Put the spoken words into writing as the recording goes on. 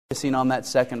Focusing on that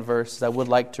second verse, I would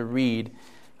like to read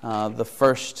the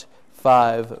first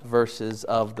 5 verses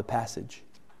of the passage.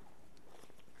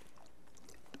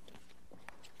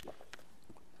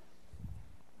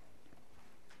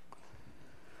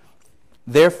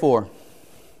 Therefore,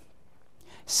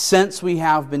 since we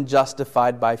have been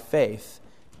justified by faith,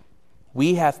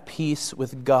 we have peace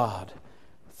with God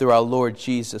through our Lord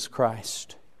Jesus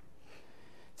Christ.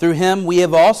 Through Him we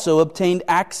have also obtained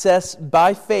access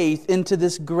by faith into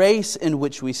this grace in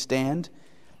which we stand,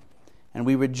 and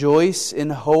we rejoice in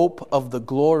hope of the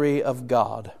glory of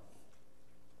God.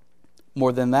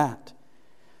 More than that,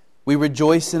 we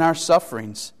rejoice in our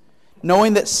sufferings,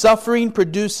 knowing that suffering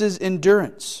produces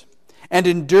endurance, and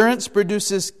endurance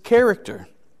produces character,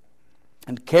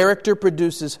 and character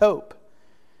produces hope.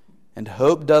 And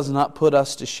hope does not put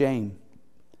us to shame,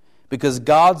 because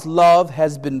God's love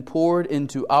has been poured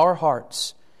into our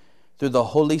hearts through the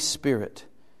Holy Spirit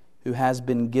who has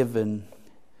been given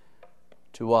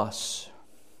to us.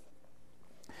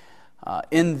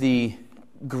 In the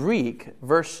Greek,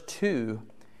 verse 2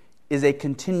 is a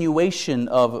continuation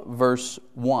of verse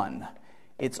 1.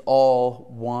 It's all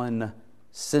one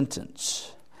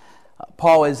sentence.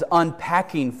 Paul is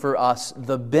unpacking for us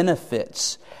the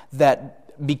benefits that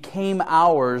became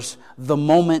ours the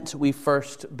moment we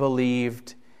first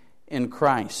believed in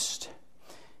Christ.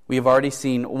 We have already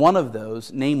seen one of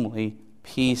those, namely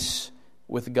peace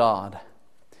with God.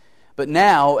 But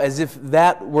now, as if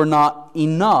that were not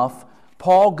enough,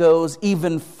 Paul goes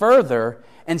even further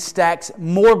and stacks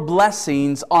more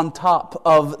blessings on top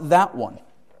of that one.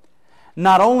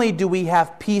 Not only do we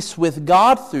have peace with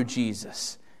God through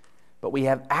Jesus, but we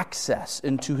have access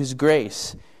into His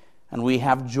grace, and we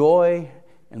have joy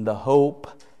in the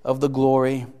hope of the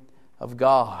glory of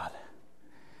God.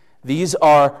 These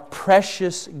are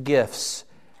precious gifts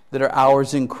that are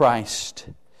ours in Christ,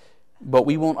 but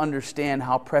we won't understand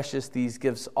how precious these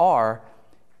gifts are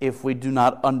if we do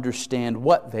not understand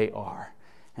what they are.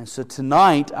 And so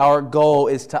tonight, our goal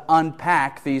is to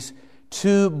unpack these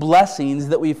 2 blessings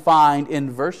that we find in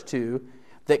verse 2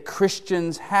 that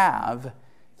Christians have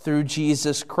through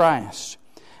Jesus Christ.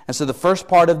 And so the first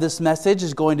part of this message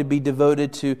is going to be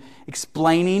devoted to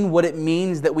explaining what it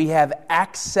means that we have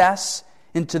access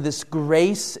into this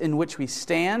grace in which we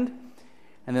stand.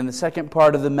 And then the second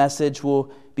part of the message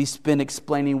will be spent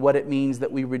explaining what it means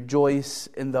that we rejoice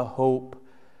in the hope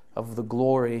of the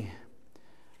glory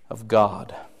of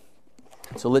God.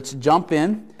 So let's jump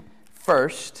in.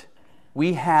 First,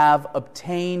 we have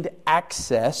obtained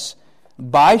access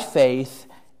by faith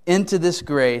into this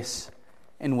grace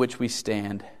in which we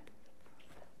stand.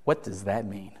 What does that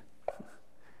mean?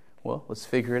 Well, let's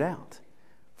figure it out.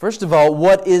 First of all,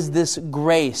 what is this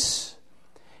grace?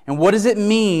 And what does it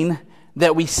mean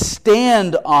that we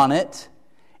stand on it?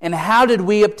 And how did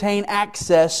we obtain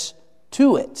access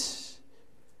to it?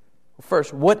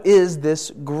 First, what is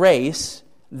this grace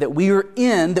that we are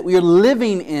in, that we are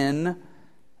living in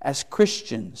as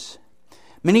Christians?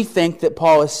 Many think that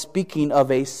Paul is speaking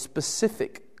of a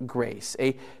specific grace,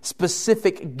 a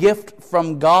specific gift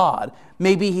from God.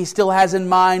 Maybe he still has in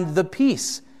mind the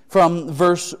peace from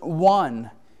verse 1.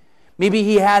 Maybe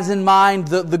he has in mind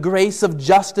the grace of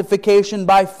justification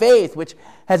by faith, which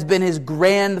has been his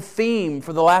grand theme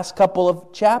for the last couple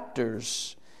of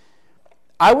chapters.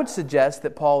 I would suggest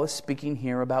that Paul is speaking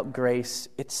here about grace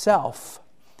itself.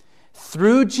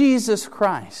 Through Jesus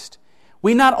Christ,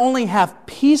 we not only have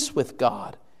peace with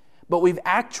God, but we've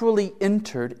actually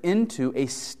entered into a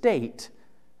state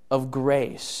of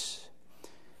grace.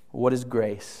 What is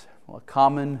grace? Well, a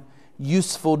common,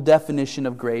 useful definition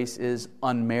of grace is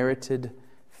unmerited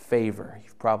favor.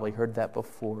 You've probably heard that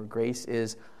before. Grace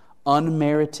is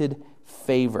unmerited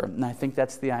favor. And I think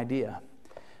that's the idea.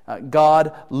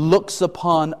 God looks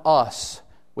upon us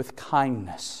with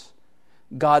kindness.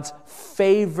 God's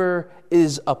favor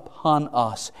is upon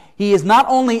us. He is not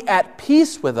only at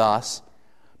peace with us,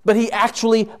 but He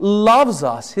actually loves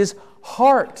us. His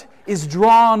heart is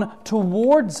drawn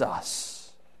towards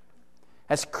us.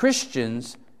 As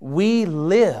Christians, we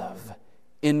live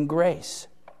in grace.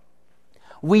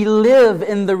 We live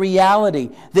in the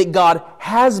reality that God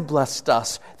has blessed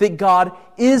us, that God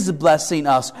is blessing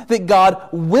us, that God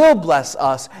will bless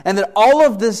us, and that all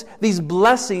of these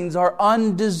blessings are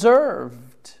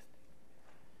undeserved.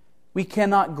 We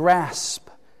cannot grasp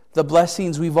the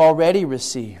blessings we've already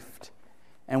received,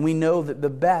 and we know that the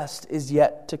best is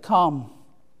yet to come.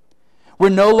 We're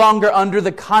no longer under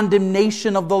the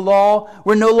condemnation of the law.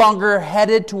 We're no longer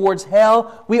headed towards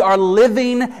hell. We are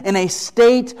living in a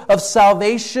state of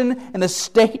salvation, in a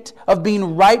state of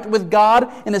being right with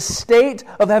God, in a state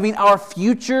of having our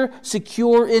future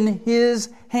secure in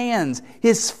His hands.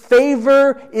 His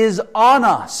favor is on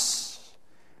us.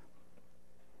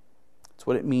 That's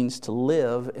what it means to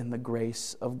live in the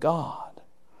grace of God.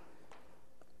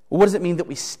 Well, what does it mean that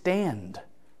we stand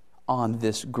on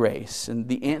this grace? And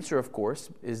the answer, of course,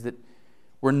 is that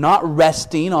we're not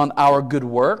resting on our good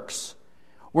works.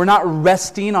 We're not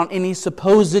resting on any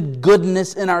supposed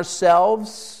goodness in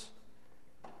ourselves.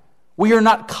 We are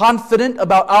not confident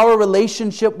about our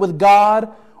relationship with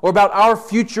God or about our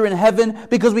future in heaven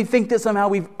because we think that somehow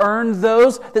we've earned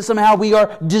those, that somehow we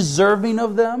are deserving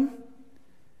of them.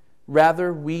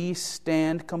 Rather, we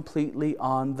stand completely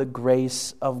on the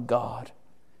grace of God.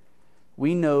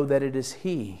 We know that it is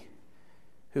He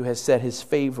who has set His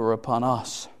favor upon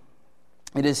us.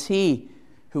 It is He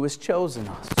who has chosen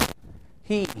us.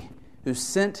 He who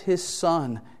sent His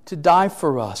Son to die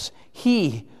for us.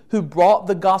 He who brought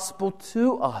the gospel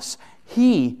to us.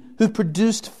 He who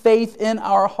produced faith in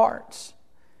our hearts.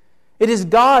 It is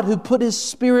God who put His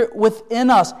Spirit within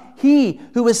us. He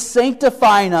who is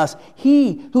sanctifying us.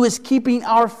 He who is keeping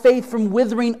our faith from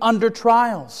withering under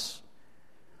trials.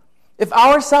 If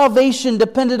our salvation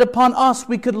depended upon us,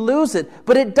 we could lose it.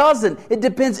 But it doesn't. It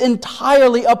depends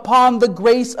entirely upon the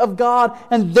grace of God,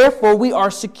 and therefore we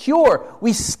are secure.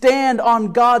 We stand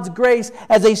on God's grace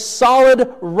as a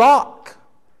solid rock.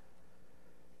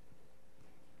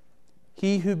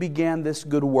 He who began this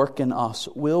good work in us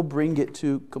will bring it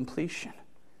to completion.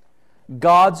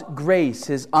 God's grace,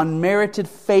 His unmerited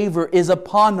favor is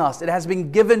upon us. It has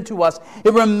been given to us.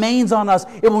 It remains on us.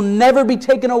 It will never be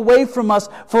taken away from us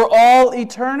for all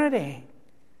eternity.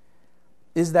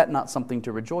 Is that not something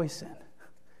to rejoice in?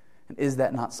 And is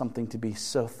that not something to be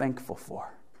so thankful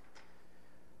for?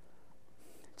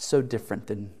 It's so different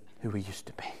than who we used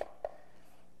to be.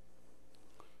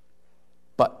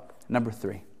 But, number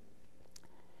 3,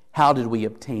 how did we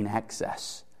obtain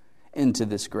access into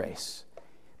this grace?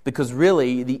 Because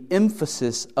really, the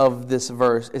emphasis of this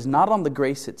verse is not on the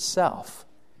grace itself,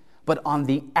 but on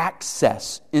the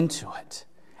access into it.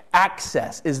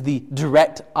 Access is the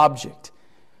direct object.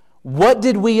 What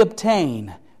did we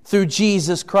obtain through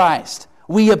Jesus Christ?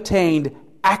 We obtained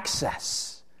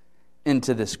access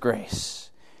into this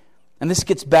grace. And this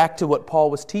gets back to what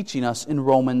Paul was teaching us in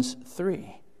Romans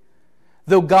 3.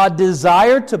 Though God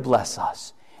desired to bless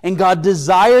us, and God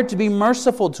desired to be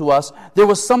merciful to us, there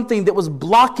was something that was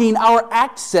blocking our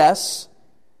access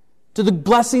to the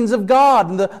blessings of God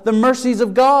and the mercies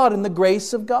of God and the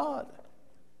grace of God.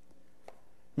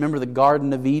 Remember the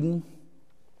Garden of Eden?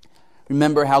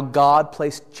 Remember how God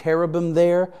placed cherubim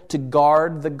there to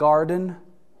guard the garden?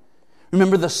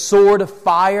 Remember the sword of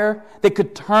fire that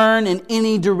could turn in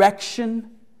any direction?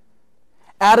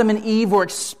 Adam and Eve were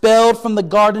expelled from the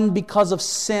garden because of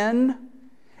sin.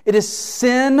 It is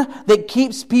sin that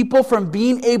keeps people from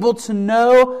being able to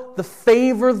know the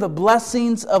favor, the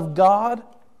blessings of God.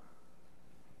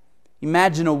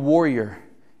 Imagine a warrior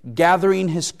gathering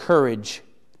his courage.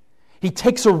 He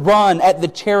takes a run at the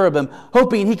cherubim,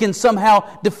 hoping he can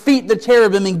somehow defeat the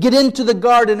cherubim and get into the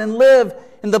garden and live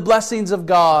in the blessings of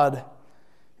God.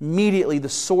 Immediately, the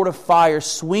sword of fire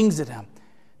swings at him,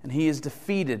 and he is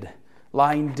defeated,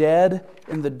 lying dead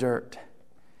in the dirt.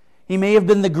 He may have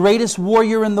been the greatest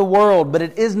warrior in the world, but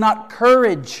it is not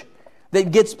courage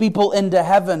that gets people into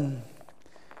heaven.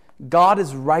 God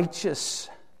is righteous,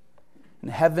 and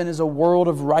heaven is a world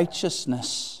of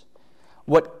righteousness.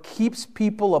 What keeps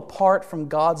people apart from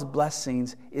God's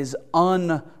blessings is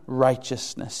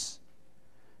unrighteousness.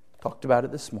 Talked about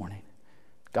it this morning.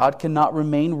 God cannot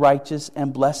remain righteous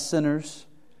and bless sinners.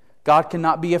 God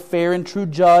cannot be a fair and true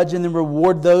judge and then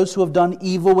reward those who have done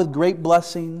evil with great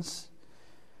blessings.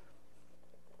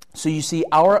 So you see,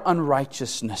 our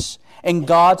unrighteousness and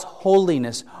God's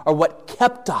holiness are what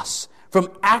kept us from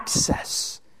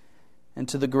access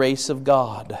into the grace of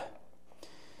God.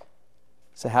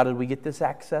 So how did we get this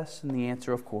access? And the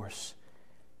answer, of course,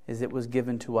 is it was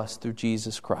given to us through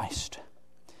Jesus Christ.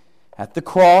 At the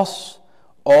cross,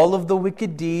 all of the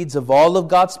wicked deeds of all of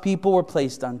God's people were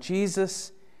placed on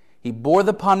Jesus. He bore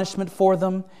the punishment for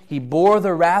them. He bore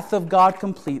the wrath of God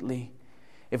completely.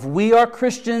 If we are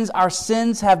Christians, our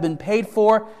sins have been paid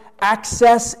for.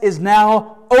 Access is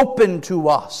now open to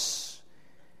us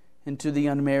into the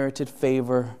unmerited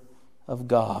favor of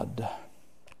God.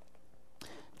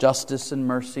 Justice and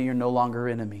mercy are no longer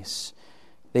enemies.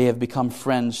 They have become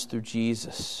friends through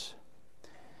Jesus.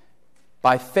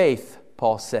 By faith,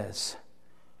 Paul says,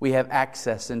 we have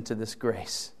access into this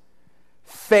grace.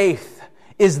 Faith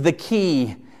is the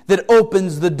key that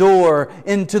opens the door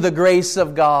into the grace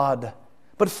of God.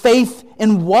 But faith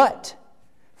in what?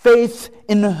 Faith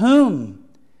in whom?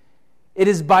 It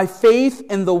is by faith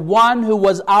in the one who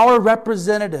was our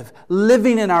representative,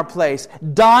 living in our place,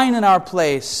 dying in our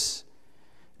place.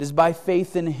 It is by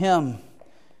faith in Him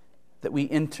that we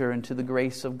enter into the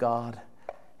grace of God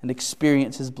and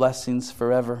experience His blessings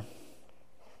forever.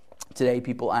 Today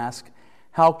people ask,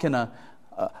 how can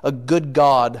a good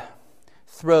God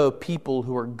throw people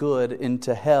who are good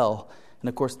into hell? And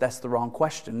of course that's the wrong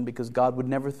question, because God would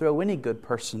never throw any good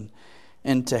person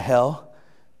into hell.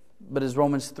 But as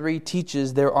Romans 3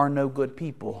 teaches, there are no good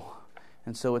people.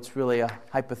 And so it's really a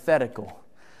hypothetical.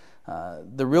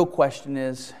 The real question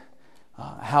is,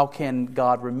 how can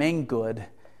God remain good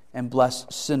and bless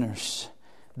sinners?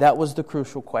 That was the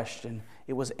crucial question.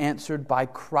 It was answered by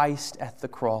Christ at the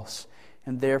cross.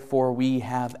 And therefore we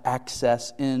have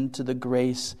access into the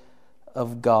grace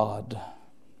of God.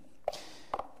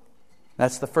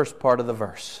 That's the first part of the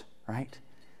verse, right?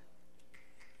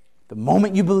 The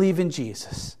moment you believe in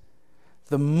Jesus,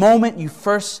 the moment you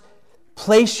first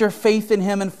place your faith in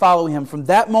Him and follow Him, from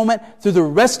that moment through the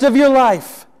rest of your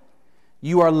life,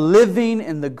 you are living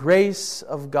in the grace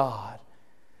of God.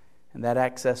 And that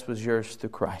access was yours through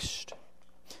Christ.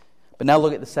 But now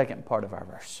look at the second part of our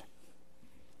verse.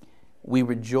 We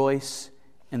rejoice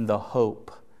in the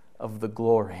hope of the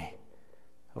glory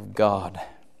of God.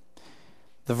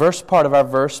 The first part of our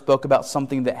verse spoke about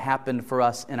something that happened for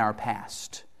us in our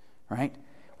past, right?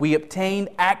 We obtained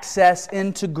access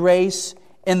into grace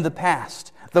in the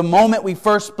past. The moment we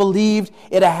first believed,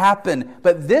 it happened.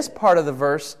 But this part of the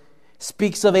verse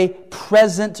speaks of a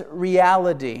present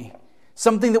reality.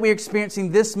 Something that we are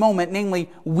experiencing this moment, namely,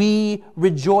 we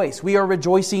rejoice. We are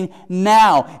rejoicing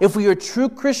now. If we are true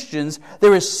Christians,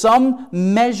 there is some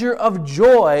measure of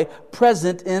joy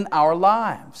present in our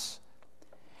lives.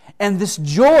 And this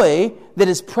joy that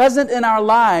is present in our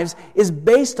lives is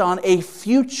based on a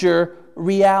future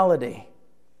reality.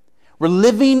 We're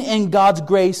living in God's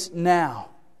grace now.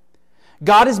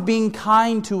 God is being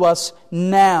kind to us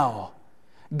now.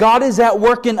 God is at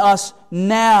work in us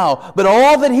now. But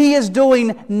all that He is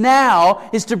doing now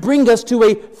is to bring us to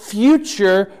a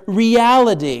future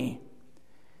reality.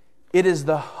 It is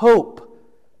the hope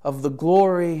of the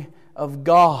glory of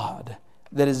God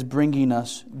that is bringing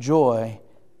us joy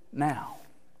now.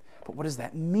 But what does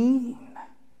that mean?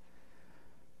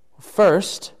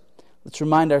 First, let's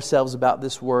remind ourselves about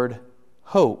this word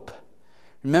hope.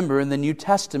 Remember, in the New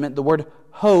Testament, the word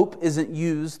hope isn't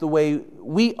used the way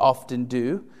we often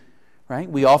do, right?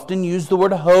 We often use the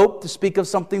word hope to speak of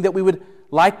something that we would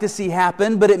like to see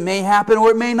happen, but it may happen or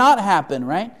it may not happen,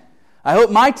 right? I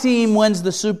hope my team wins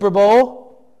the Super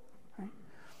Bowl.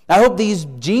 I hope these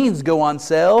jeans go on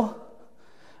sale.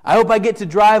 I hope I get to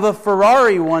drive a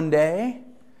Ferrari one day.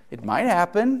 It might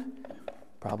happen.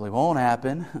 Probably won't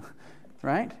happen,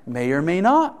 right? May or may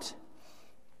not.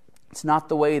 It's not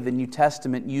the way the New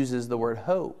Testament uses the word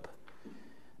hope.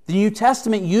 The New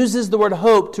Testament uses the word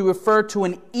hope to refer to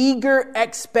an eager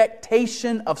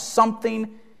expectation of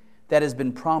something that has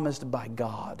been promised by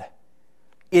God.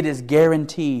 It is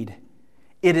guaranteed.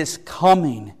 It is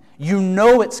coming. You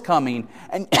know it's coming.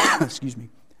 And excuse me,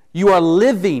 you are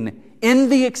living in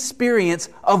the experience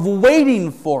of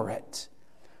waiting for it.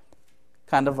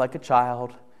 Kind of like a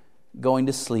child going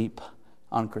to sleep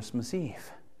on Christmas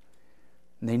Eve.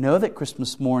 And they know that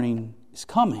Christmas morning is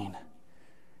coming.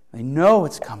 They know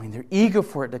it's coming. They're eager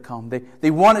for it to come.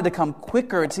 They want it to come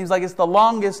quicker. It seems like it's the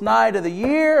longest night of the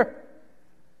year.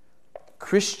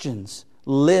 Christians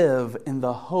live in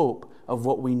the hope of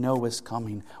what we know is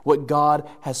coming, what God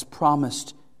has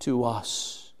promised to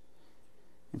us.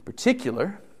 In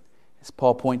particular, as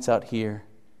Paul points out here,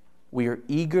 we are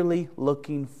eagerly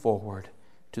looking forward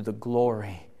to the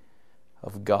glory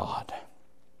of God.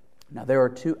 Now, there are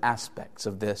two aspects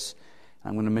of this.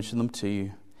 I'm going to mention them to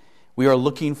you. We are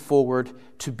looking forward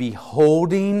to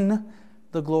beholding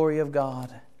the glory of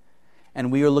God,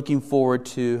 and we are looking forward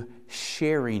to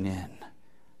sharing in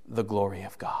the glory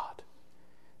of God.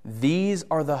 These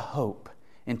are the hope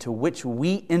into which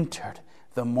we entered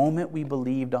the moment we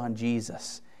believed on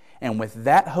Jesus. And with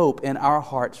that hope in our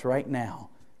hearts right now,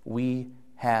 we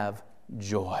have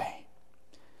joy.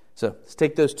 So let's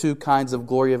take those two kinds of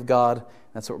glory of God.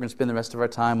 That's what we're going to spend the rest of our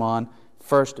time on.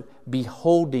 First,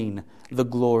 beholding the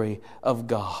glory of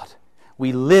God.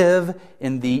 We live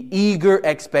in the eager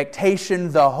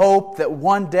expectation, the hope that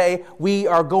one day we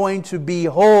are going to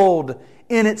behold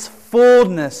in its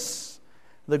fullness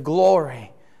the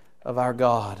glory of our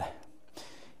God.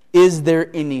 Is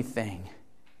there anything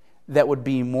that would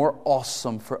be more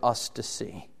awesome for us to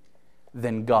see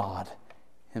than God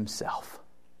Himself?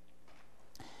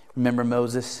 Remember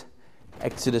Moses,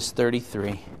 Exodus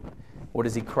 33. What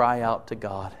does he cry out to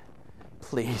God?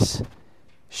 Please,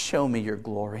 show me your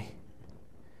glory.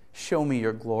 Show me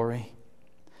your glory.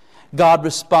 God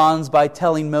responds by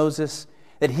telling Moses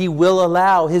that He will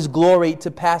allow His glory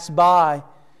to pass by.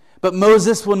 But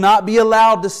Moses will not be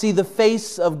allowed to see the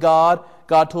face of God.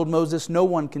 God told Moses, no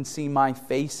one can see my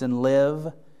face and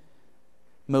live.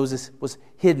 Moses was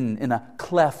hidden in a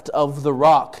cleft of the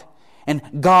rock.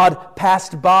 And God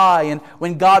passed by. And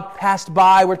when God passed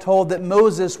by, we're told that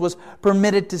Moses was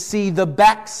permitted to see the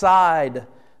backside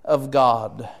of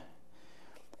God.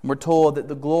 And we're told that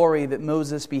the glory that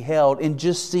Moses beheld in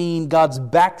just seeing God's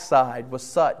backside was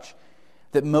such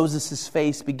that Moses'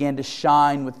 face began to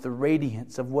shine with the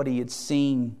radiance of what he had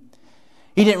seen.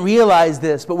 He didn't realize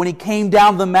this, but when he came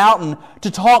down the mountain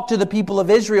to talk to the people of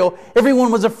Israel,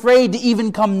 everyone was afraid to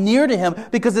even come near to him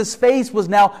because his face was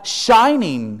now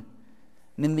shining.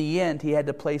 And in the end, he had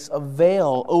to place a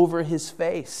veil over his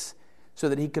face so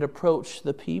that he could approach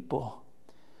the people.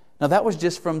 Now that was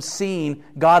just from seeing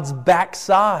God's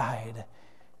backside.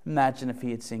 Imagine if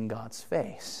he had seen God's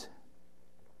face.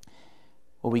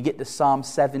 Well, we get to Psalm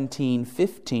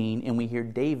 17:15 and we hear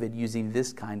David using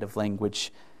this kind of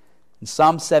language. In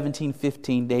Psalm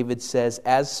 17:15, David says,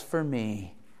 "As for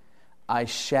me, I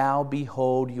shall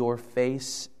behold your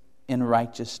face in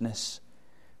righteousness.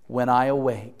 When I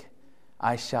awake,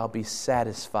 I shall be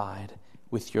satisfied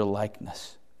with your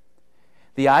likeness."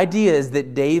 The idea is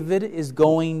that David is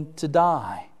going to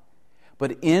die.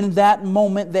 But in that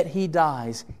moment that he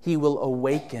dies, he will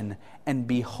awaken and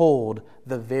behold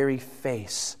the very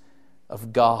face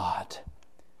of God.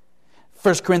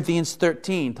 1 Corinthians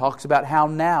 13 talks about how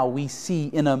now we see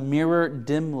in a mirror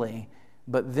dimly,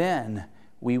 but then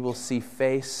we will see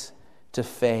face to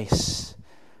face.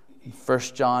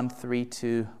 1 John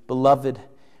 3:2, "Beloved,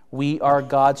 we are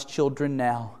God's children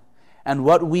now, and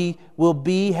what we will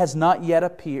be has not yet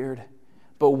appeared.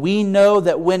 But we know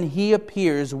that when He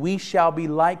appears, we shall be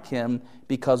like Him,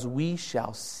 because we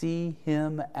shall see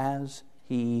Him as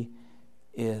He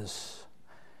is."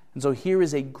 And so here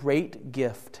is a great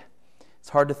gift. It's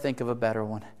hard to think of a better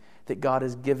one that God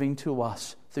is giving to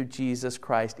us through Jesus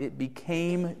Christ. It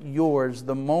became yours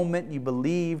the moment you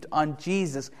believed on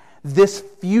Jesus. This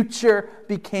future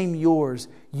became yours.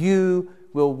 You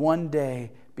will one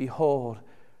day behold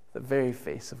the very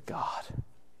face of God.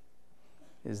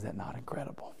 Is that not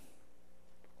incredible?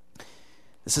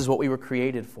 This is what we were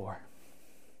created for.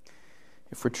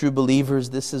 If we're true believers,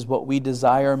 this is what we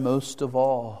desire most of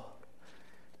all.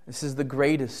 This is the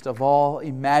greatest of all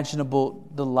imaginable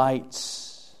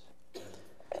delights.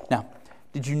 Now,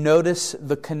 did you notice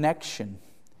the connection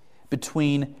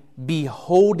between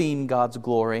beholding God's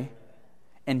glory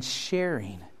and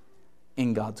sharing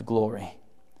in God's glory?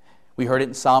 We heard it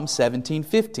in Psalm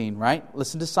 17:15, right?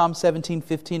 Listen to Psalm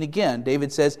 17:15 again.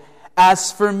 David says,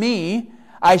 "As for me,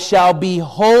 I shall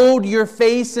behold your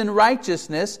face in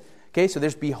righteousness." Okay, so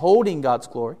there's beholding God's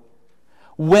glory.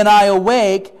 "When I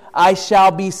awake, I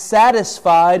shall be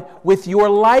satisfied with your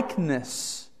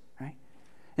likeness." Right?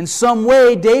 In some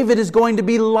way, David is going to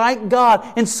be like God.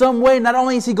 In some way, not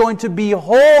only is he going to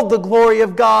behold the glory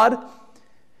of God,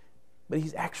 but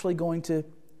he's actually going to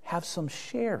have some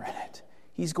share in it.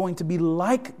 He's going to be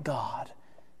like God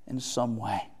in some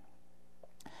way.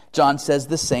 John says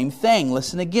the same thing.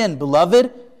 Listen again.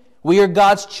 "Beloved, we are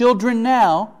God's children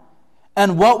now,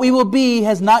 and what we will be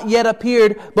has not yet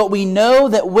appeared, but we know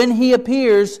that when He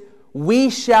appears, we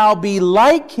shall be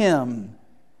like Him,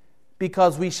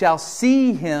 because we shall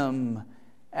see Him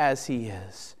as He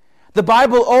is." The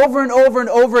Bible over and over and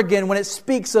over again, when it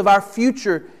speaks of our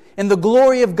future and the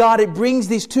glory of God, it brings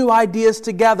these two ideas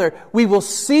together. We will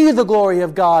see the glory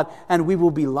of God, and we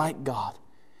will be like God.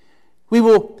 We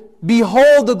will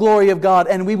behold the glory of God,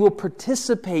 and we will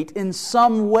participate in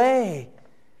some way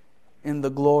in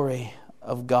the glory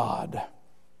of God.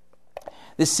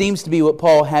 This seems to be what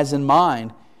Paul has in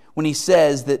mind when he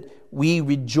says that we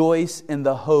rejoice in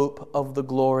the hope of the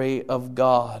glory of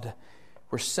God.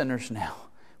 We're sinners now.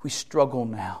 We struggle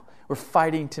now. We're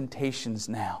fighting temptations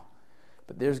now.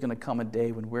 But there's going to come a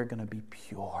day when we're going to be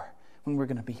pure, when we're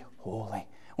going to be holy,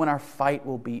 when our fight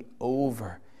will be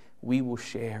over. We will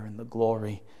share in the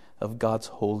glory of God's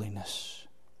holiness.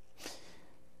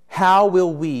 How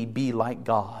will we be like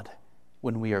God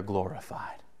when we are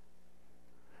glorified?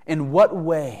 In what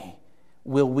way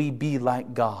will we be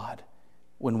like God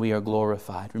when we are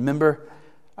glorified? Remember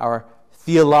our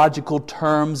theological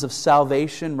terms of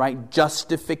salvation, right?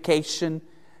 Justification,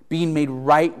 being made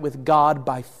right with God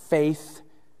by faith.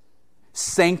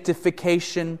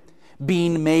 Sanctification,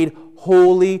 being made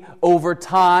holy over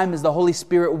time as the Holy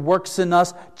Spirit works in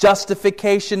us.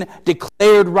 Justification,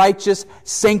 declared righteous,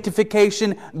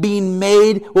 sanctification, being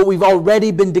made what we've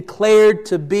already been declared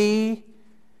to be.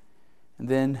 And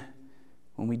then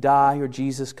when we die or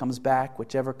Jesus comes back,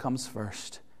 whichever comes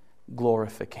first,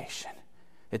 glorification.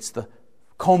 It's the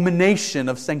culmination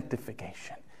of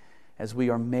sanctification as we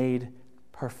are made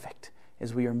perfect,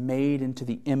 as we are made into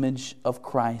the image of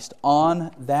Christ.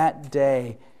 On that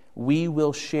day, we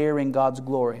will share in God's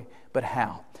glory. But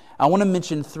how? I want to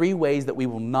mention 3 ways that we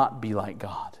will not be like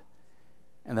God.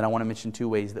 And then I want to mention 2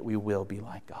 ways that we will be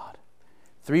like God.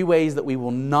 3 ways that we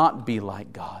will not be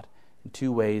like God, and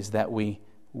 2 ways that we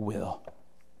will.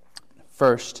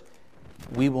 First,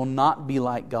 we will not be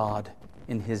like God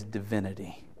in His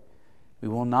divinity. We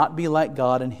will not be like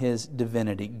God in His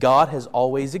divinity. God has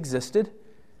always existed.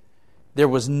 There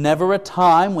was never a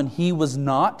time when He was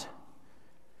not.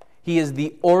 He is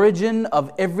the origin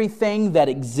of everything that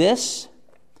exists.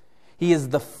 He is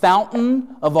the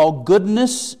fountain of all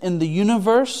goodness in the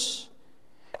universe.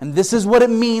 And this is what it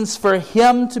means for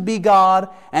Him to be God,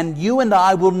 and you and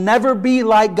I will never be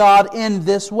like God in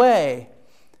this way.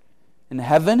 In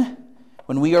heaven,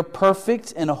 when we are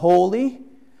perfect and holy,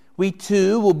 we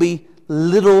too will be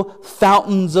little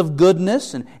fountains of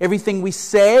goodness, and everything we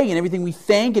say and everything we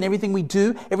think and everything we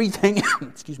do, everything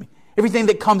everything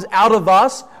that comes out of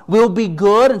us will be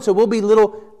good, and so we'll be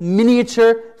little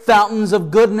miniature fountains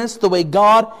of goodness, the way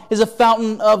God is a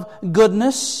fountain of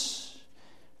goodness.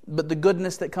 But the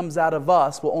goodness that comes out of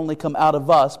us will only come out of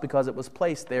us because it was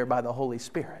placed there by the Holy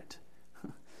Spirit.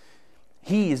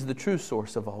 He is the true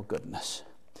source of all goodness.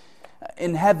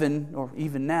 In heaven, or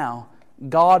even now,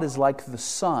 God is like the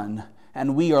sun,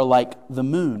 and we are like the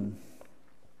moon.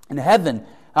 In heaven,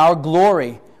 our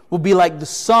glory will be like the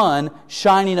sun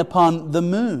shining upon the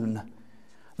moon.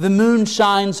 The moon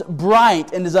shines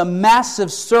bright and is a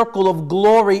massive circle of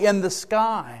glory in the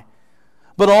sky.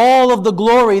 But all of the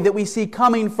glory that we see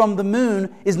coming from the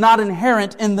moon is not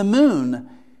inherent in the moon.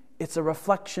 It's a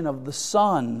reflection of the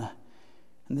sun.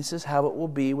 And this is how it will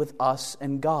be with us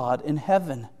and God in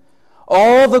heaven.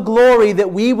 All the glory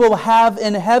that we will have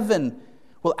in heaven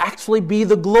will actually be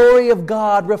the glory of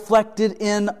God reflected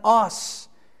in us.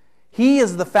 He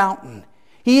is the fountain.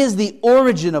 He is the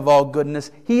origin of all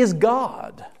goodness. He is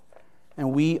God.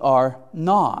 And we are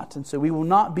not. And so we will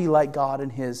not be like God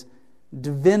in His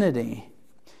divinity.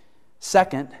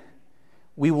 Second,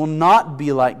 we will not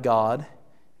be like God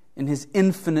in His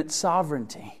infinite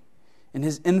sovereignty. In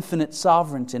His infinite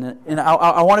sovereignty. And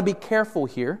I want to be careful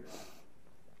here.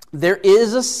 There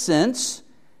is a sense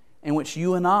in which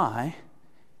you and I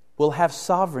will have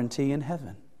sovereignty in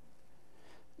heaven.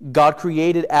 God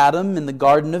created Adam in the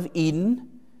Garden of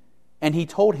Eden, and He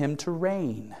told him to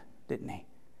reign, didn't He?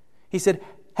 He said,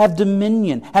 have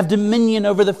dominion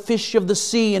over the fish of the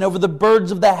sea and over the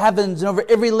birds of the heavens and over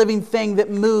every living thing that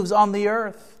moves on the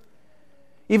earth.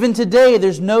 Even today,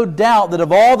 there's no doubt that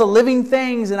of all the living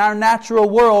things in our natural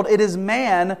world, it is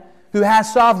man who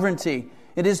has sovereignty.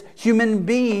 It is human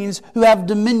beings who have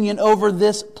dominion over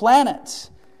this planet.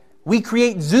 We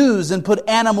create zoos and put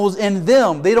animals in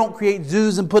them. They don't create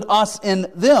zoos and put us in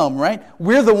them, right?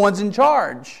 We're the ones in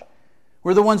charge.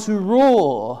 We're the ones who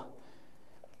rule.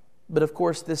 But of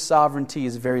course, this sovereignty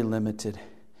is very limited.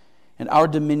 And our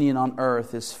dominion on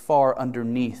earth is far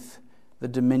underneath the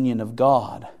dominion of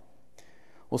God.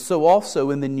 Well, so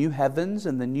also in the new heavens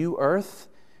and the new earth,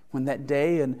 when that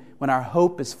day and when our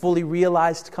hope is fully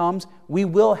realized comes, we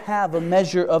will have a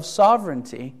measure of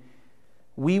sovereignty.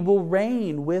 We will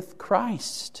reign with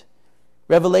Christ.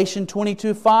 Revelation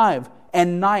 22:5,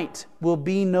 and night will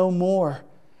be no more.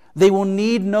 They will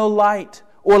need no light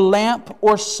or lamp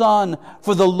or sun,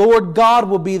 for the Lord God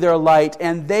will be their light,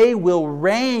 and they will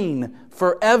reign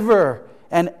forever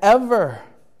and ever.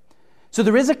 So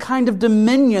there is a kind of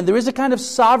dominion, there is a kind of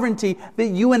sovereignty that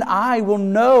you and I will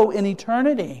know in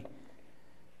eternity.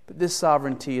 But this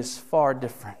sovereignty is far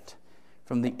different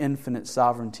from the infinite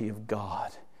sovereignty of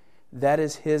God. That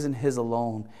is His and His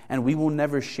alone, and we will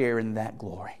never share in that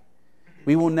glory.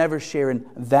 We will never share in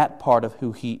that part of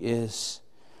who He is.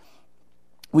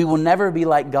 We will never be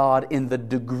like God in the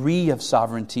degree of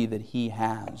sovereignty that He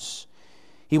has.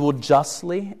 He will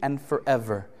justly and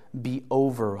forever be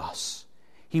over us.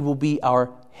 He will be our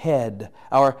head,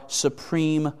 our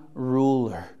supreme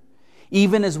ruler.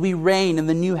 Even as we reign in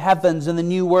the new heavens and the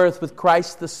new earth with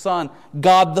Christ the Son,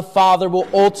 God the Father will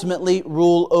ultimately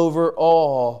rule over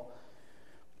all.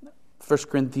 1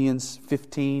 Corinthians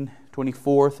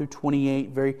 15:24-28,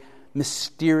 very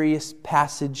mysterious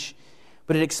passage.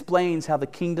 But it explains how the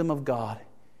kingdom of God,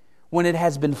 when it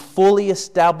has been fully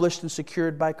established and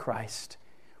secured by Christ,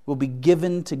 will be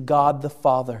given to God the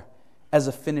Father as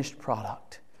a finished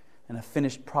product and a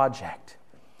finished project.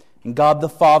 And God the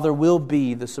Father will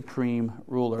be the supreme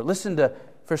ruler. Listen to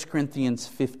 1 Corinthians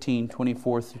 15,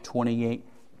 24 through 28.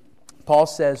 Paul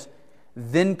says,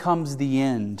 "Then comes the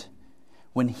end,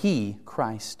 when He,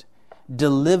 Christ,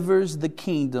 delivers the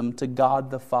kingdom to God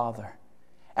the Father,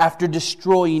 after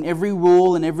destroying every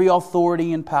rule and every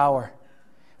authority and power.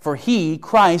 For He,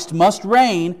 Christ, must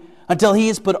reign until He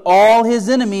has put all His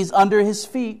enemies under His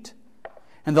feet.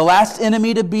 And the last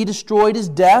enemy to be destroyed is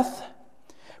death.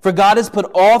 For God has put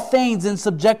all things in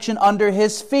subjection under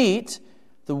His feet."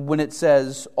 When it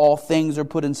says all things are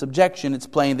put in subjection, it's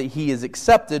plain that He is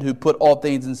accepted who put all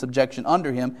things in subjection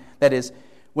under Him. That is,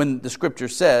 when the Scripture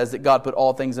says that God put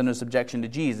all things under subjection to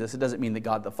Jesus, it doesn't mean that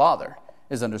God the Father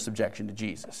is under subjection to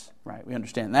Jesus. Right? We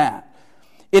understand that.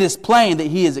 It is plain that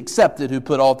He is accepted who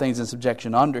put all things in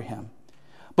subjection under Him.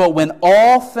 But when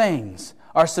all things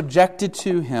are subjected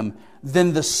to Him,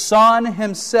 then the Son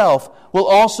Himself will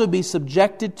also be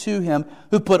subjected to Him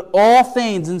who put all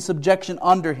things in subjection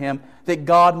under Him, that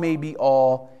God may be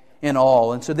all in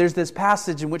all. And so there's this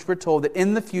passage in which we're told that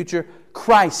in the future,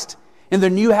 Christ, in the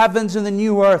new heavens and the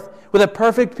new earth, with a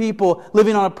perfect people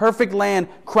living on a perfect land,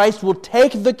 Christ will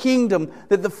take the kingdom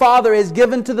that the Father has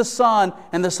given to the Son,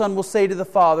 and the Son will say to the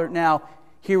Father, "Now,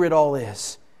 here it all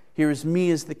is. Here is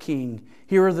me as the King.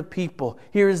 Here are the people.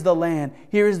 Here is the land.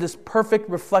 Here is this perfect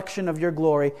reflection of your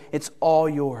glory. It's all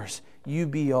yours. You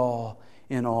be all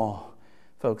in all."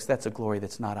 Folks, that's a glory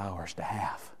that's not ours to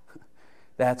have.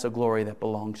 That's a glory that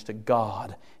belongs to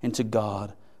God and to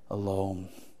God alone.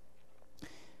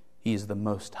 He is the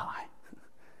Most High.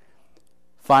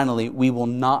 Finally, we will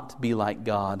not be like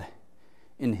God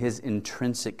in His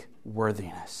intrinsic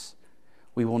worthiness.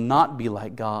 We will not be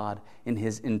like God in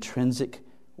His intrinsic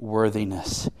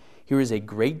worthiness. Here is a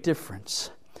great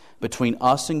difference between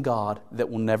us and God that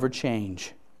will never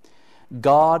change.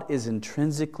 God is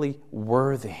intrinsically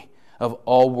worthy of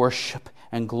all worship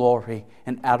and glory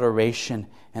and adoration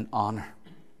and honor.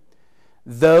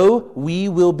 Though we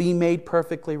will be made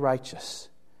perfectly righteous,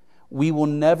 we will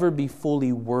never be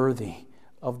fully worthy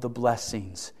of the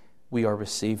blessings we are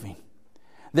receiving.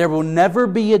 There will never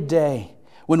be a day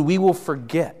when we will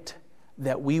forget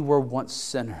that we were once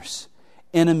sinners,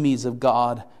 enemies of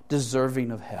God,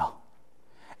 deserving of hell.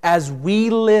 As we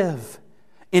live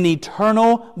in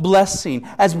eternal blessing,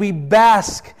 as we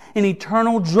bask in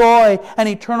eternal joy and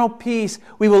eternal peace,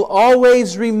 we will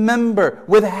always remember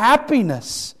with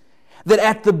happiness that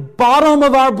at the bottom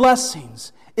of our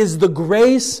blessings is the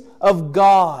grace of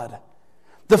God.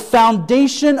 The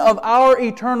foundation of our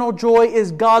eternal joy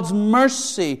is God's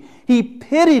mercy. He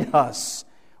pitied us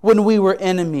when we were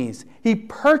enemies. He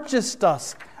purchased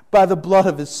us by the blood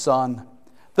of His Son.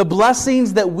 The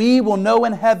blessings that we will know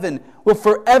in heaven will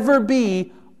forever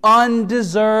be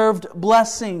undeserved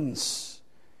blessings.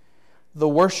 The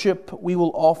worship we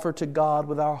will offer to God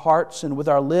with our hearts and with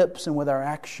our lips and with our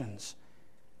actions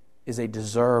is a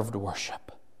deserved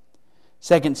worship.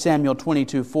 2 Samuel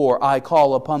 22:4, "I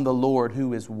call upon the Lord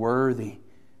who is worthy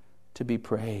to be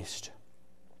praised."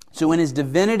 So in His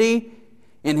divinity,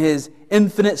 in His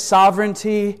infinite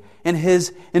sovereignty, in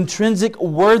His intrinsic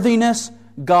worthiness,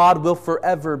 God will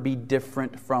forever be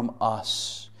different from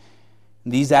us.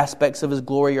 These aspects of His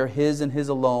glory are His and His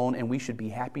alone, and we should be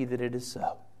happy that it is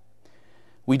so.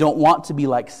 We don't want to be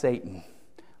like Satan,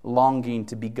 longing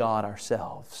to be God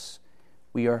ourselves.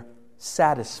 We are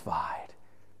satisfied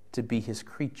to be His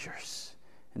creatures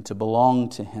and to belong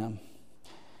to Him.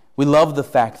 We love the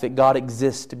fact that God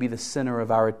exists to be the center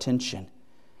of our attention.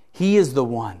 He is the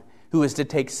one who is to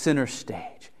take center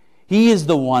stage. He is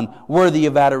the one worthy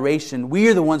of adoration. We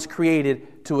are the ones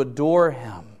created to adore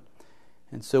Him.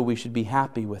 And so we should be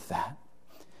happy with that.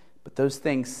 But those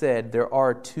things said, there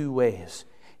are two ways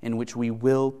in which we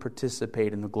will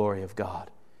participate in the glory of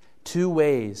God. Two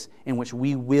ways in which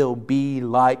we will be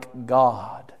like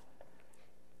God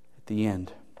at the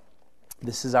end.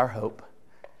 This is our hope.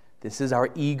 This is our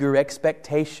eager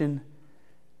expectation.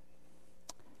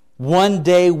 One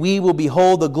day we will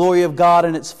behold the glory of God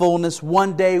in its fullness.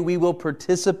 One day we will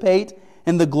participate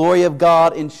in the glory of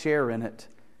God and share in it.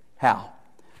 How?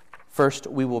 First,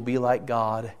 we will be like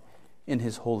God in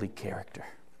His holy character.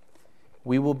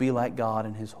 We will be like God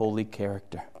in His holy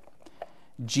character.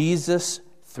 Jesus,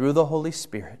 through the Holy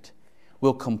Spirit,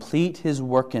 will complete His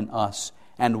work in us,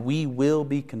 and we will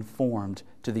be conformed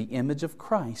to the image of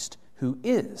Christ, who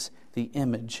is the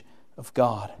image of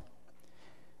God.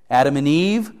 Adam and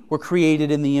Eve were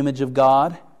created in the image of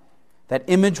God. That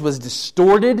image was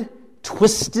distorted,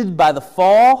 twisted by the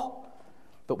fall.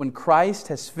 But when Christ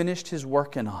has finished His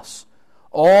work in us,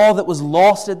 All that was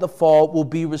lost at the fall will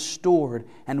be restored,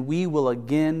 and we will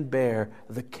again bear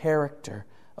the character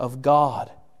of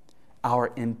God.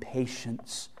 Our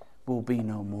impatience will be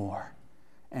no more,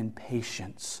 and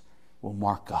patience will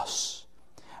mark us.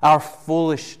 Our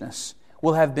foolishness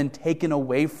will have been taken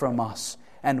away from us,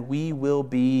 and we will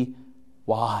be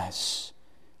wise.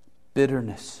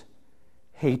 Bitterness,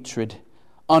 hatred,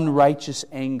 unrighteous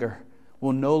anger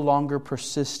will no longer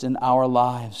persist in our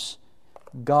lives.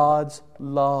 God's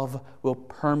love will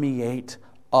permeate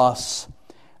us.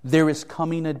 There is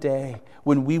coming a day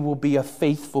when we will be a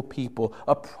faithful people,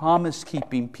 a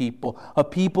promise-keeping people, a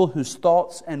people whose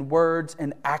thoughts and words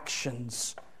and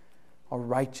actions are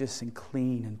righteous and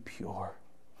clean and pure.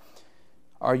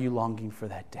 Are you longing for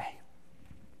that day?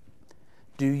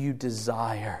 Do you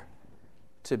desire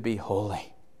to be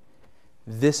holy?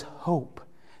 This hope,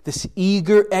 this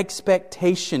eager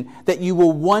expectation that you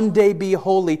will one day be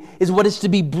holy is what is to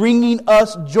be bringing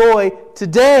us joy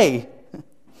today.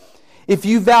 If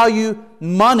you value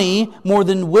money more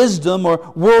than wisdom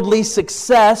or worldly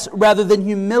success rather than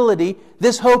humility,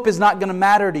 this hope is not going to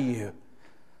matter to you.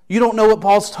 You don't know what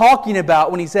Paul's talking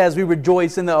about when he says we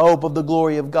rejoice in the hope of the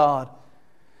glory of God.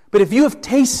 But if you have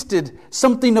tasted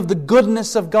something of the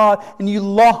goodness of God and you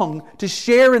long to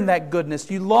share in that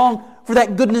goodness, you long for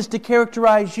that goodness to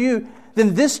characterize you,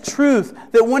 then this truth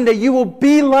that one day you will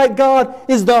be like God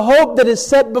is the hope that is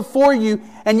set before you,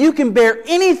 and you can bear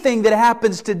anything that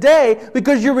happens today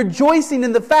because you're rejoicing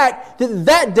in the fact that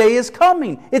that day is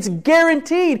coming. It's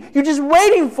guaranteed. You're just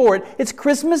waiting for it. It's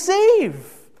Christmas Eve.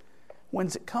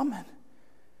 When's it coming?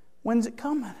 When's it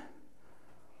coming?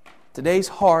 Today's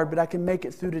hard, but I can make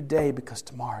it through today because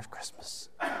tomorrow's Christmas.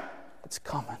 It's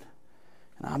coming.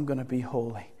 And I'm going to be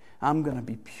holy. I'm going to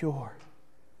be pure.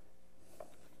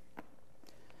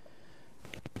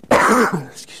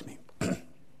 Excuse me.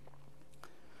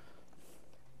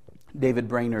 David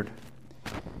Brainerd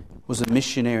was a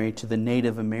missionary to the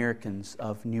Native Americans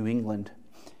of New England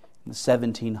in the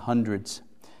 1700s.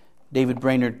 David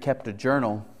Brainerd kept a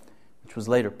journal, which was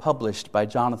later published by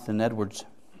Jonathan Edwards.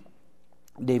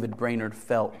 David Brainerd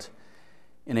felt,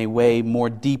 in a way more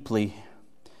deeply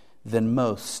than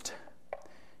most,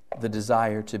 the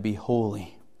desire to be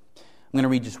holy. I'm going to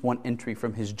read just one entry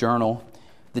from his journal.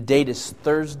 The date is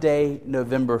Thursday,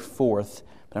 November 4th,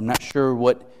 but I'm not sure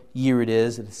what year it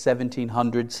is. It's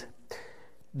 1700s.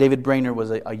 David Brainerd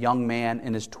was a young man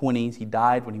in his 20s. He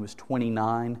died when he was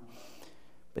 29.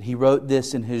 But he wrote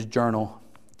this in his journal,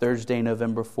 Thursday,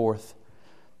 November 4th.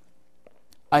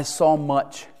 I saw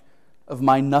much of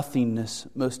my nothingness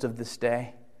most of this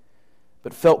day,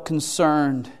 but felt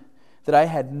concerned that I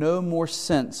had no more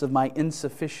sense of my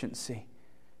insufficiency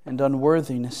and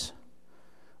unworthiness.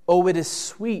 Oh, it is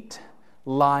sweet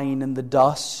lying in the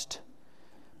dust,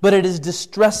 but it is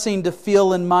distressing to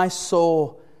feel in my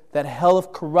soul that hell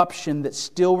of corruption that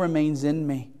still remains in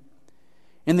me.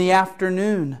 In the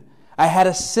afternoon, I had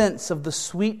a sense of the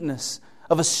sweetness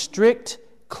of a strict,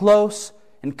 close,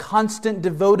 and constant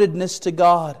devotedness to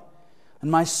God, and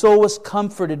my soul was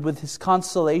comforted with His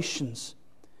consolations.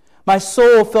 My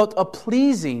soul felt a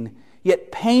pleasing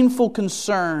yet painful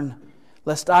concern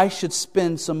lest I should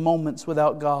spend some moments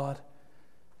without God.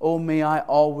 Oh, may I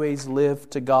always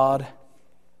live to God.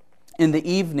 In the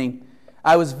evening,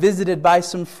 I was visited by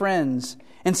some friends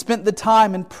and spent the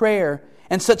time in prayer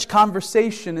and such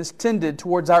conversation as tended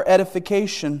towards our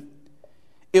edification.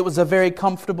 It was a very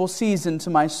comfortable season to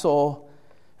my soul,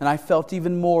 and I felt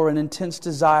even more an intense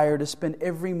desire to spend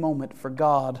every moment for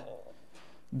God.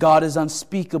 God is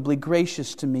unspeakably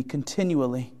gracious to me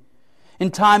continually. In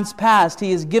times past,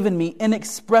 He has given me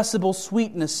inexpressible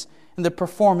sweetness in the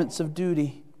performance of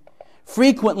duty.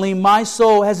 Frequently, my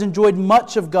soul has enjoyed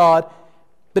much of God,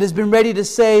 but has been ready to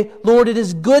say, Lord, it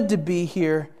is good to be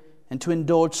here, and to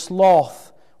indulge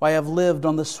sloth while I have lived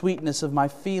on the sweetness of my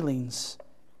feelings.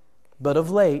 But of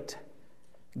late,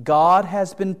 God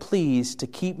has been pleased to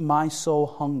keep my soul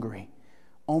hungry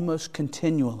almost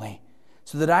continually,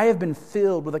 so that I have been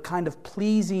filled with a kind of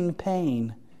pleasing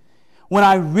pain. When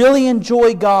I really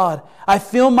enjoy God, I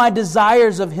feel my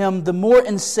desires of Him the more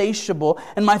insatiable,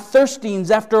 and my thirstings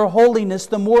after holiness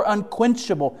the more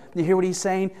unquenchable. You hear what he's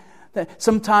saying? That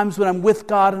sometimes when I'm with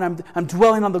God and I'm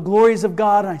dwelling on the glories of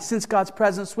God and I sense God's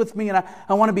presence with me and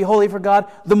I want to be holy for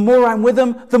God, the more I'm with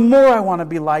Him, the more I want to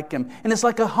be like Him. And it's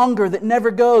like a hunger that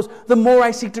never goes. The more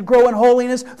I seek to grow in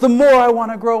holiness, the more I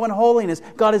want to grow in holiness.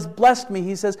 God has blessed me,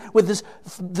 He says, with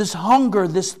this hunger,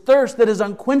 this thirst that is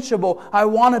unquenchable. I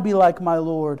want to be like my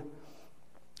Lord.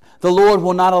 The Lord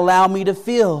will not allow me to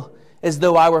feel as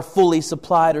though I were fully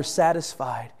supplied or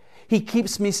satisfied. He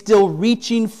keeps me still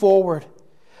reaching forward.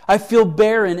 I feel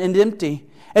barren and empty,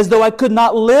 as though I could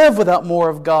not live without more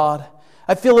of God.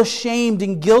 I feel ashamed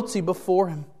and guilty before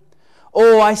Him.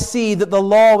 Oh, I see that the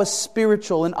law is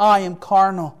spiritual and I am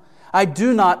carnal. I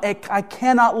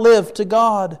cannot live to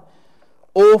God.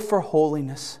 Oh, for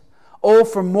holiness. Oh,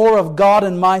 for more of God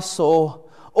in my soul.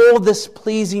 Oh, this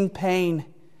pleasing pain.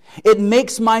 It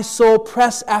makes my soul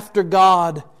press after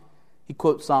God. He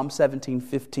quotes Psalm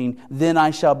 17:15. Then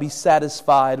I shall be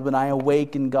satisfied when I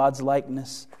awake in God's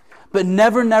likeness. But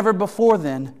never before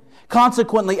then.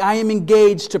 Consequently, I am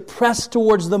engaged to press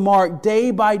towards the mark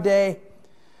day by day.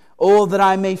 Oh, that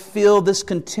I may feel this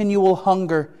continual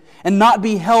hunger and not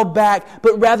be held back,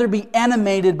 but rather be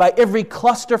animated by every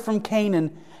cluster from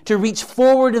Canaan to reach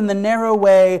forward in the narrow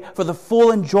way for the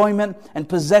full enjoyment and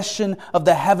possession of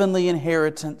the heavenly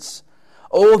inheritance.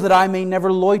 Oh, that I may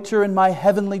never loiter in my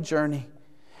heavenly journey.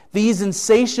 These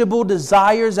insatiable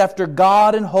desires after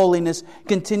God and holiness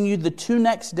continued the 2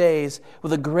 next days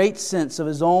with a great sense of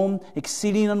his own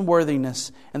exceeding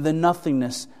unworthiness and the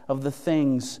nothingness of the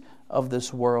things of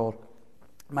this world.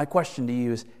 My question to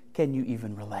you is, can you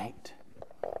even relate?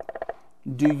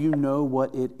 Do you know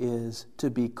what it is to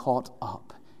be caught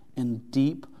up in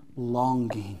deep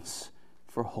longings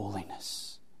for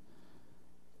holiness?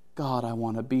 God, I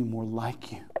want to be more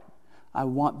like you. I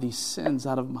want these sins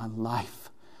out of my life.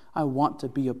 I want to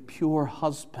be a pure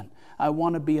husband. I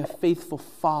want to be a faithful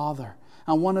father.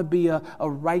 I want to be a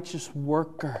righteous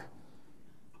worker.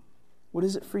 What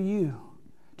is it for you?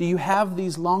 Do you have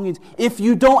these longings? If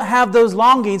you don't have those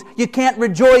longings, you can't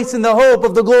rejoice in the hope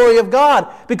of the glory of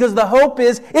God, because the hope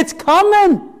is, it's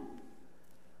coming.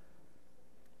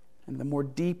 And the more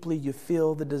deeply you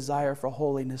feel the desire for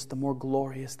holiness, the more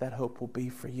glorious that hope will be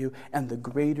for you, and the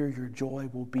greater your joy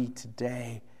will be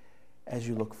today as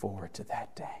you look forward to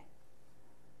that day.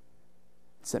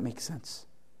 Does that make sense?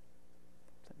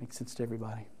 Does that make sense to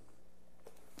everybody?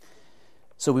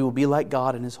 So we will be like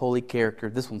God in His holy character.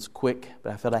 This one's quick,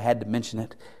 but I felt I had to mention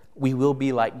it. We will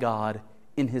be like God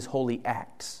in His holy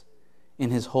acts.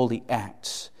 In His holy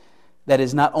acts. That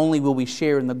is, not only will we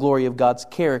share in the glory of God's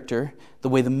character, the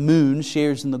way the moon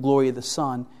shares in the glory of the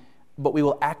sun, but we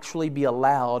will actually be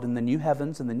allowed in the new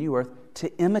heavens and the new earth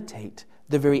to imitate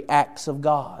the very acts of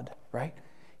God, right?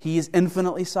 He is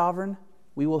infinitely sovereign.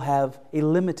 We will have a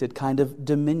limited kind of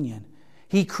dominion.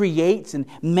 He creates and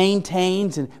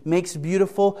maintains and makes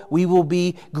beautiful. We will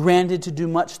be granted to do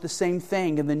much the same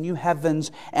thing in the new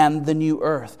heavens and the new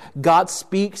earth. God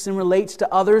speaks and relates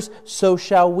to others, so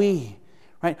shall we.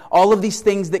 Right? All of these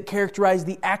things that characterize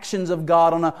the actions of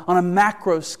God on a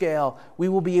macro scale, we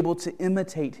will be able to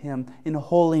imitate Him in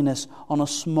holiness on a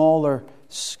smaller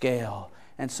scale.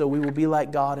 And so we will be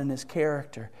like God in His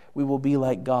character. We will be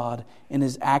like God in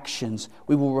His actions.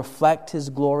 We will reflect His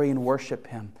glory and worship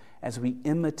Him as we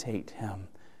imitate Him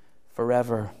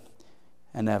forever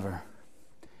and ever.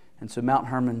 And so Mount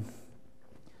Hermon,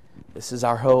 this is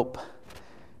our hope.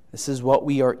 This is what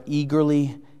we are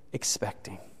eagerly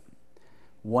expecting.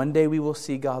 One day we will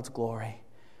see God's glory.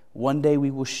 One day we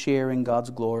will share in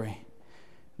God's glory.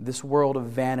 This world of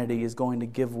vanity is going to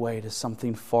give way to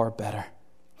something far better.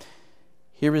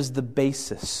 Here is the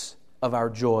basis of our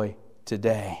joy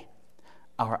today.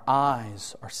 Our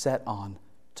eyes are set on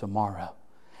tomorrow.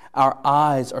 Our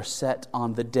eyes are set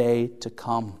on the day to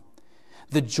come.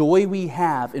 The joy we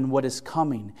have in what is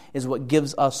coming is what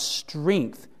gives us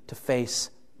strength to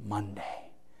face Monday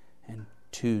and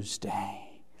Tuesday.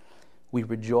 We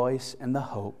rejoice in the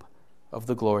hope of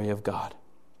the glory of God.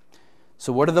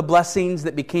 So what are the blessings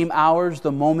that became ours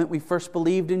the moment we first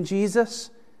believed in Jesus?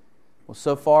 Well,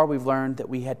 so far we've learned that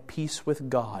we had peace with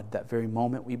God that very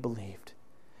moment we believed.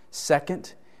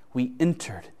 Second, we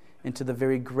entered into the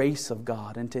very grace of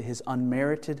God, into His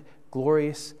unmerited,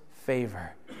 glorious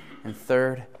favor. And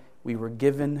third, we were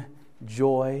given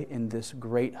joy in this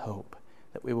great hope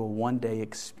that we will one day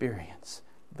experience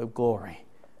the glory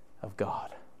of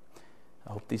God.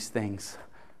 I hope these things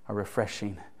are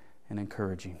refreshing and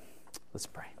encouraging. Let's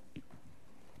pray.